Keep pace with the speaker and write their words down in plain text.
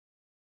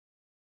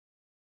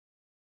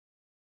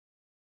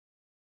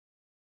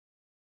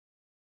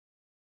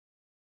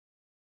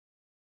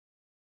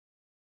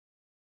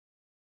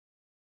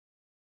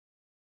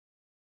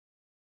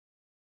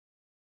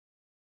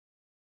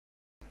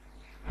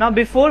Now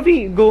before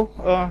we go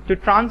to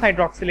trans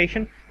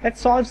hydroxylation,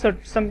 let's solve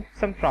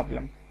some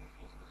problem.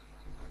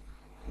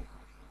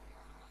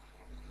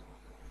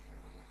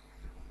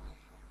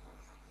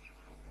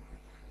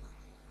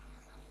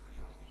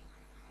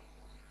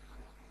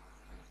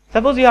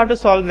 Suppose you have to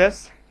solve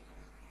this,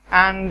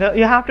 and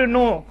you have to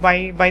know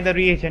by the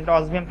reagent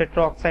osmium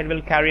tetroxide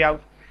will carry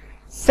out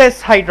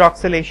cis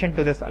hydroxylation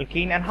to this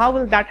alkene. And how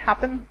will that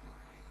happen?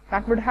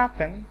 That would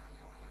happen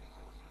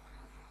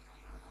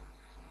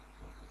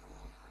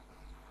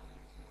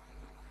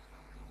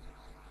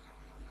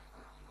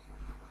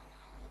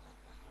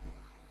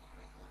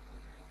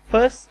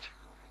first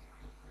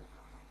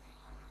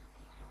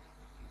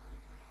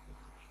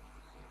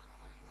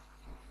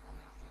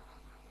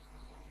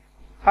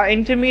an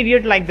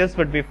intermediate like this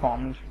would be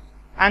formed,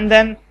 and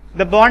then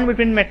the bond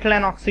between metal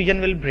and oxygen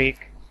will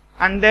break,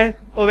 and then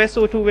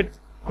OSO2 will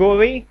go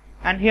away,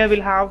 and here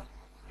we'll have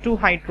two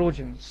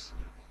hydrogens.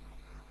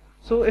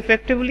 So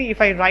effectively,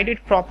 if I write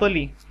it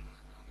properly,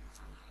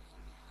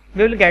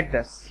 we will get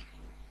this.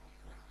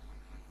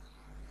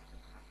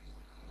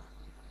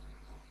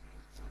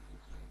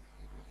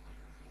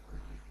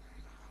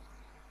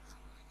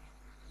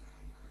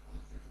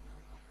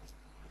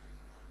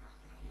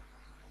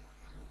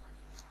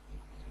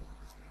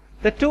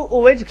 The two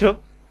OH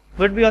group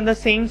would be on the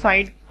same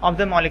side of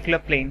the molecular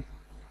plane.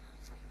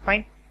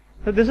 Fine.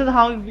 So this is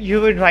how you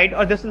would write,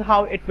 or this is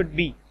how it would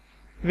be.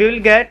 We will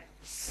get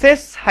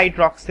cis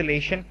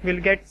hydroxylation, we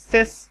will get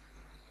cis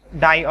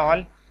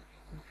diol,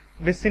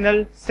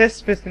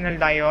 cis vicinal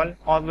diol,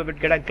 or we would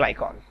get a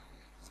glycol.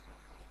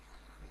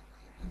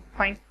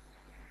 Fine.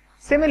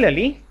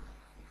 Similarly,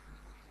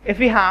 if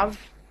we have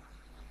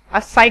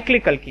a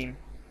cyclic alkene,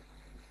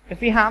 if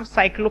we have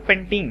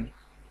cyclopentene,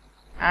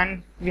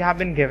 and we have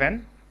been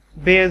given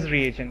Bayer's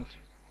reagent,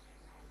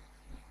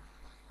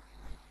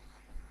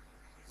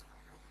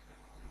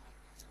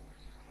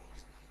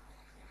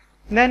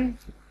 then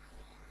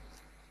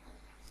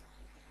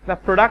the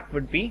product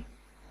would be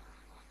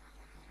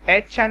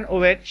H and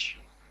OH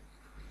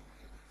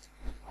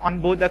on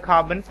both the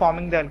carbon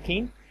forming the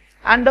alkene,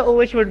 and the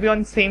OH would be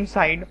on same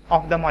side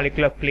of the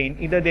molecular plane.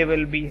 Either they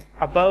will be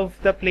above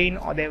the plane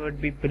or they would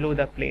be below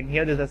the plane.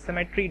 Here there is a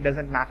symmetry, it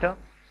doesn't matter.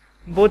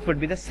 Both would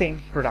be the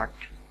same product.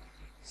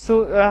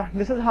 So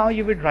this is how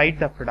you would write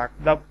the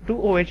product. The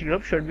two OH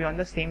groups should be on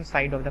the same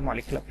side of the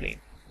molecular plane.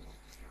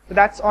 So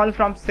that's all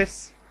from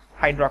cis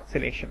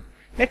hydroxylation.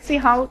 Let's see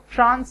how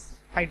trans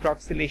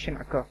hydroxylation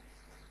occurs.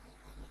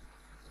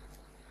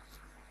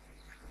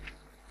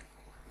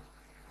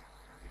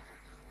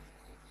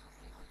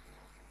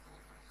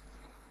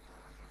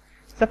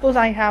 Suppose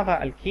I have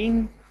an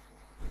alkene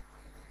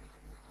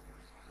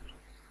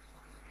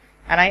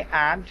and I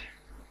add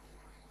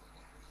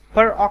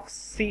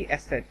peroxy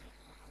acid.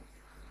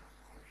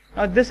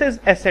 Now this is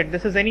acid,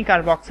 this is any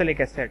carboxylic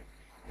acid.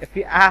 If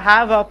we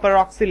have a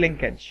peroxy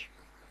linkage,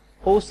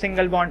 O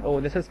single bond O,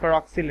 this is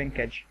peroxy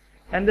linkage,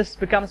 then this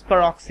becomes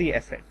peroxy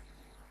acid,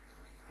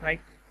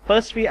 right?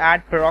 First we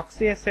add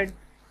peroxy acid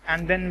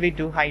and then we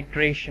do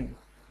hydration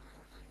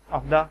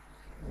of the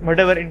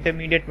whatever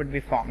intermediate would be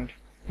formed.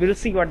 We'll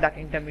see what that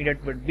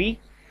intermediate would be,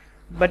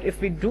 but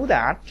if we do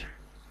that,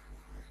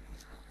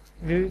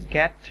 we will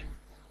get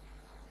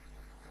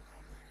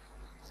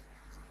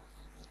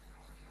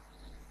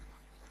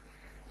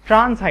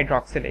trans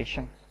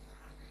hydroxylation,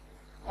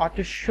 or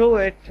to show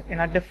it in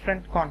a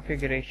different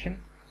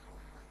configuration,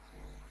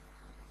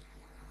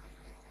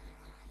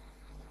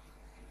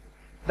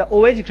 the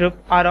OH group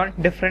are on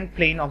different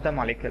plane of the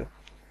molecule.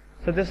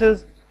 So this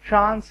is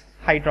trans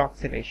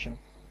hydroxylation.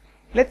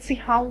 Let's see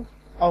how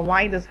or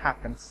why this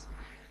happens.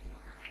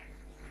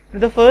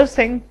 The first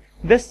thing,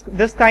 this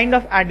kind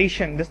of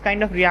addition, this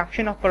kind of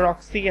reaction of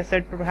peroxy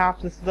acid,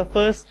 perhaps this is the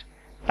first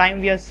time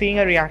we are seeing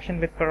a reaction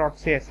with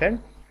peroxy acid,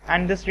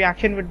 and this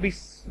reaction would be,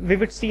 we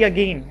would see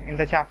again in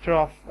the chapter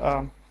of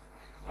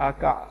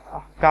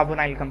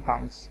carbonyl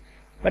compounds.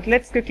 But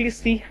let's quickly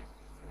see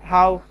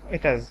how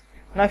it is.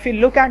 Now if you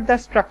look at the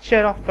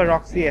structure of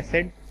peroxy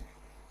acid,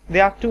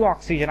 there are two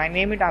oxygen. I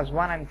name it as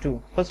 1 and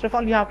 2. First of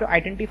all, you have to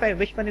identify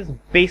which one is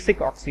basic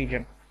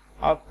oxygen,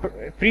 or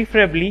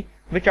preferably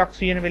which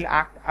oxygen will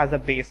act as a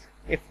base.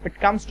 If it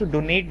comes to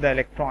donate the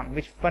electron,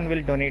 which one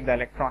will donate the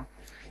electron?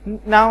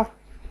 Now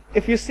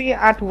if you see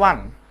at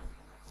 1,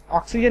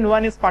 oxygen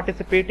 1 is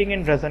participating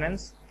in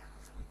resonance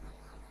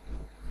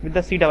with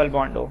the C double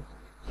bond O.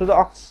 So the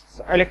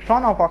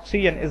electron of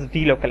oxygen is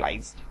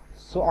delocalized.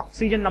 So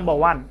oxygen number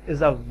 1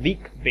 is a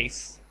weak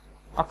base.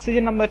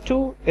 Oxygen number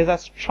 2 is a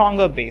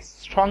stronger base,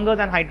 stronger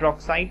than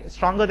hydroxide,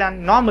 stronger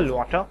than normal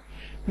water,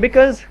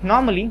 because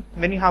normally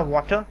when you have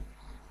water,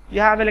 you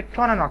have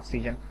electron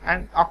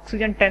and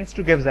oxygen tends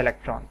to give the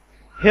electron.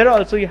 Here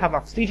also you have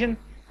oxygen,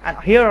 and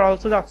here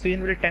also the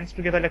oxygen will tends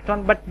to give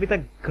electron, but with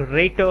a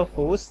greater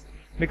force,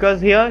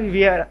 because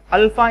here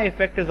alpha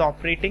effect is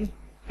operating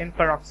in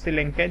peroxy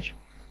linkage,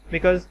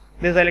 because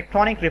there is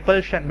electronic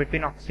repulsion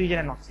between oxygen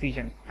and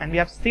oxygen, and we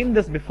have seen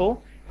this before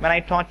when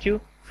I taught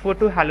you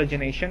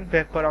photohalogenation,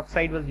 where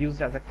peroxide was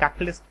used as a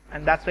catalyst,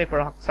 and that's why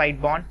peroxide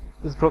bond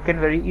is broken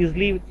very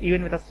easily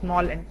even with a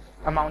small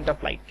amount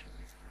of light.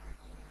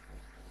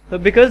 So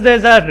because there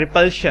is a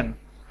repulsion,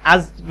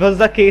 as was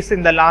the case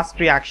in the last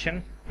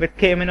reaction with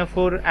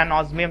KMnO4 and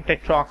osmium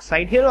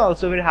tetroxide, here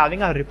also we are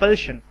having a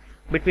repulsion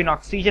between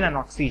oxygen and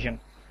oxygen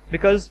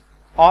because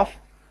of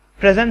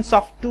presence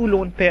of two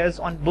lone pairs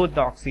on both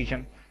the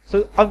oxygen.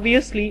 So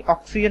obviously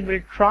oxygen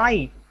will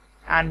try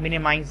and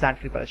minimize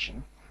that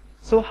repulsion.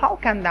 So how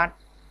can that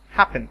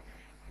happen?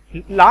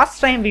 Last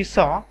time we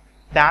saw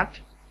that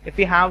if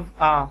we had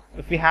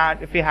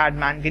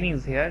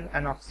manganese here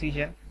and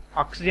oxygen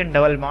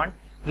double bond,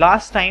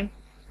 last time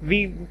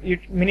we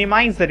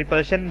minimize the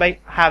repulsion by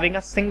having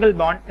a single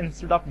bond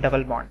instead of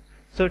double bond.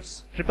 So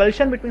its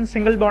repulsion between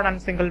single bond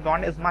and single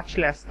bond is much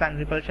less than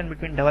repulsion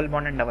between double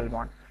bond and double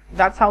bond.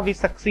 That's how we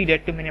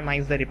succeeded to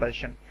minimize the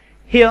repulsion.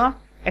 Here,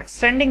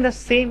 extending the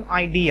same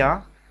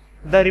idea,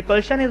 the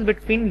repulsion is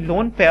between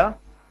lone pair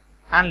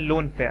and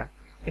lone pair.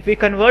 If we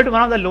convert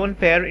one of the lone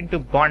pair into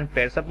bond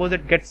pair, suppose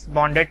it gets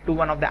bonded to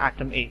one of the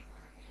atom A,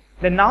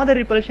 then now the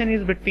repulsion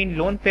is between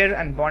lone pair,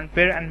 and bond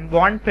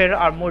pair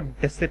are more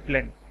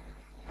disciplined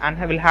and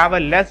will have a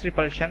less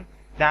repulsion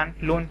than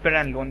lone pair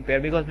and lone pair,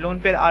 because lone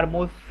pair are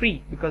more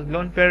free, because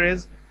lone pair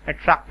is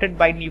attracted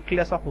by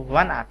nucleus of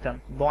one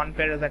atom, bond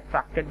pair is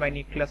attracted by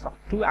nucleus of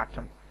two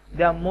atoms.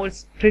 They are more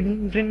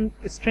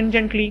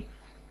stringently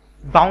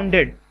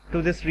bounded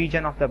to this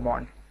region of the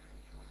bond.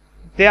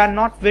 They are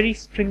not very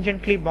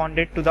stringently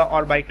bonded to the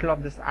orbital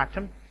of this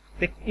atom.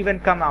 They even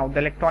come out, the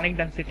electronic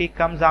density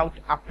comes out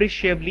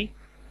appreciably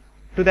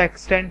to the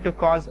extent to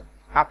cause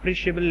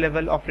appreciable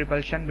level of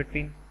repulsion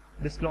between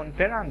this lone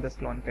pair and this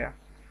lone pair.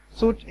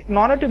 So in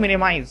order to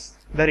minimize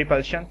the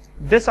repulsion,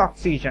 this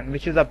oxygen,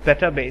 which is a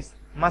better base,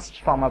 must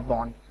form a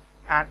bond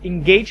and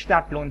engage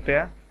that lone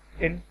pair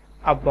in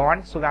a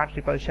bond so that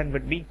repulsion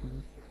would be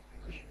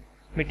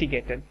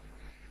mitigated.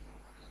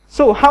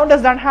 So how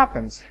does that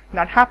happen?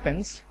 That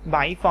happens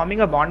by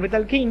forming a bond with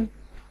alkene,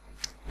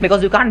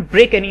 because you can't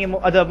break any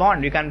other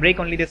bond, you can break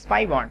only this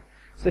pi bond.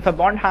 So if a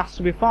bond has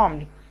to be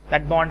formed,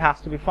 that bond has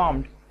to be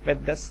formed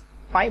with this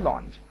pi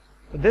bond.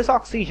 So this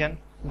oxygen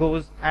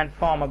goes and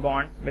form a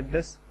bond with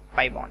this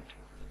pi bond.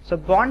 So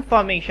bond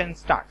formation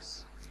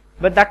starts.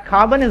 But that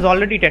carbon is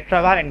already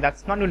tetravalent,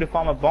 that's not going to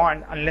form a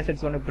bond unless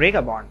it's going to break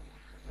a bond.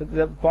 So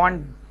the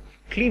bond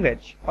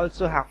cleavage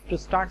also have to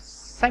start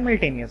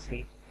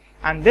simultaneously.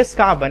 And this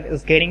carbon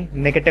is getting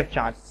negative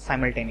charge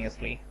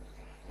simultaneously.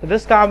 So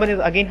this carbon is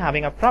again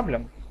having a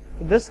problem.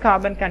 So this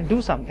carbon can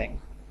do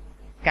something.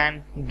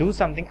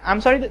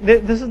 I'm sorry,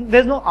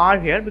 there's no R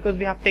here because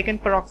we have taken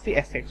peroxy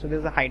acid, so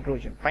there's a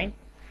hydrogen. Fine.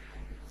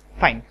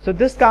 So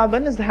this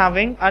carbon is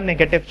having a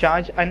negative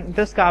charge, and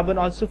this carbon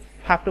also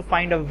have to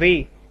find a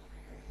way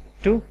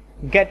to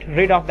get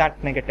rid of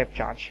that negative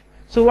charge.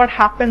 So what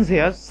happens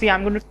here? See,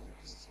 I'm going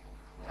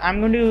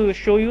to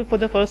show you for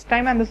the first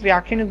time, and this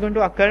reaction is going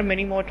to occur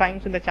many more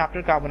times in the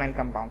chapter carbonyl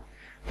compound.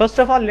 First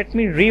of all, let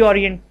me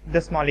reorient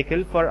this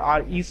molecule for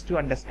our ease to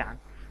understand.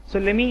 So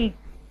let me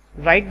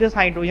write this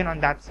hydrogen on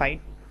that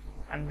side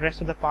and rest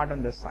of the part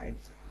on this side.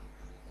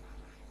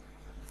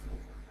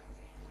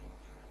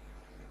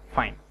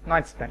 Fine, now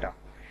it's better.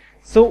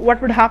 So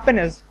what would happen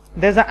is,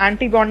 there's an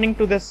anti-bonding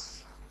to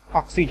this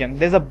oxygen.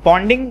 There's a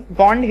bond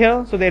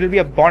here, so there will be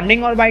a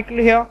bonding orbital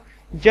here.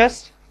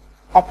 Just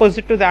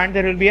opposite to that,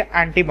 there will be an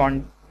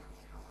anti-bond.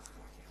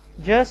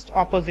 Just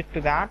opposite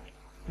to that,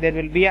 there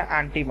will be an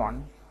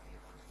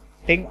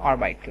anti-bonding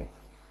orbital.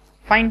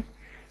 Fine.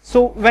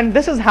 So when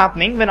this is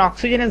happening, when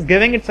oxygen is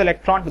giving its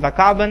electron to the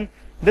carbon,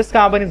 this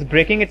carbon is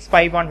breaking its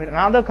pi bond with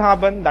another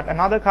carbon. That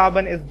another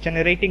carbon is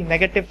generating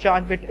negative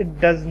charge, which it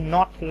does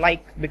not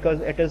like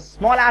because it is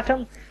small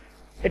atom.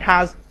 It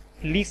has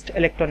least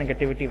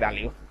electronegativity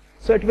value.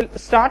 So it will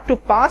start to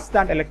pass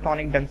that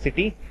electronic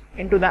density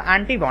into the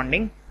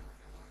anti-bonding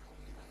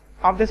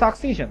of this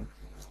oxygen.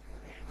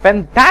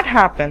 When that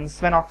happens,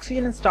 when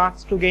oxygen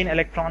starts to gain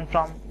electron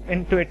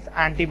into its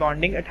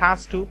anti-bonding, it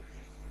has to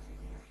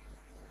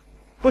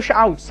push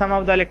out some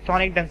of the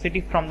electronic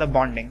density from the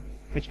bonding,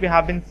 which we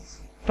have been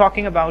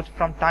talking about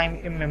from time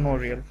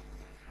immemorial.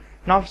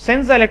 Now,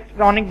 since the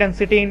electronic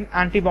density in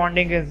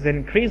anti-bonding is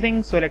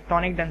increasing, so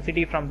electronic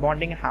density from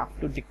bonding have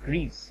to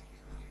decrease.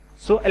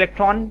 So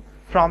electron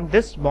from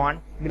this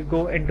bond will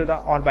go into the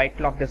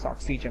orbital of this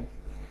oxygen.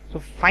 So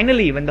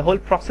finally, when the whole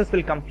process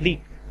will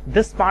complete,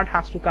 this part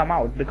has to come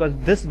out, because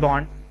this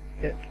bond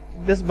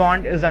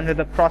is under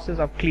the process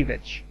of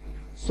cleavage.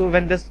 So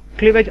when this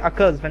cleavage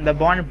occurs, when the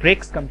bond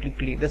breaks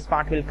completely, this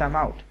part will come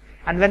out.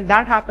 And when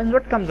that happens,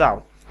 what comes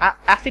out?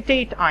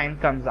 Acetate ion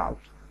comes out,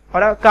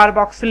 or a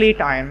carboxylate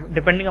ion,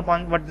 depending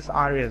upon what this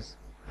R is.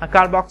 A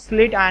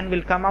carboxylate ion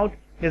will come out.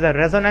 There's a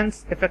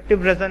resonance,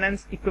 effective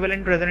resonance,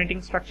 equivalent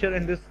resonating structure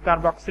in this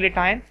carboxylate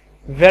ion.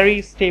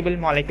 Very stable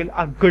molecule,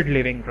 a good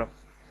living group.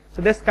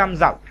 So this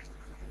comes out.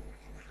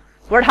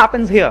 What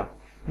happens here?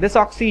 This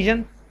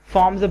oxygen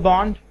forms a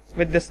bond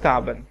with this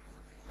carbon,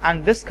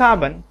 and this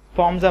carbon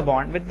forms a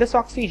bond with this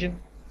oxygen,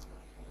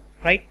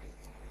 right?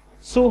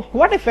 So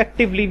what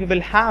effectively we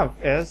will have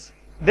is,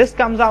 this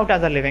comes out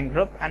as a living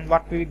group, and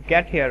what we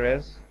get here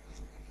is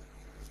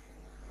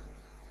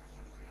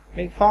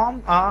will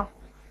form a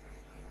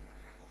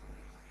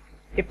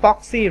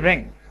epoxy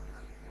ring,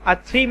 a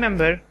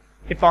 3-member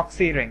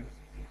epoxy ring.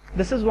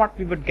 This is what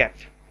we would get.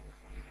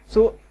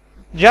 So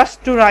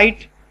just to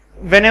write,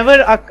 whenever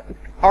a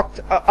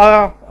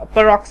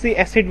peroxy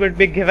acid would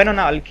be given on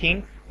an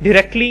alkene,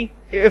 directly,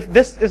 if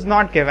this is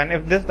not given,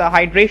 if this the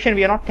hydration,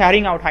 we are not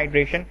carrying out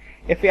hydration,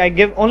 if I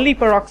give only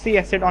peroxy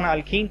acid on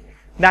alkene,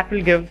 that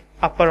will give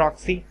a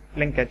peroxy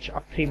linkage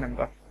of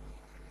 3-member.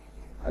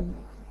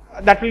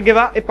 That will give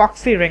a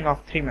epoxy ring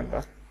of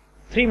 3-member.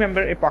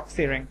 3-member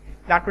epoxy ring.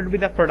 That would be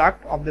the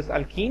product of this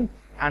alkene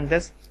and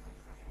this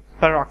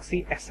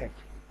peroxy acid.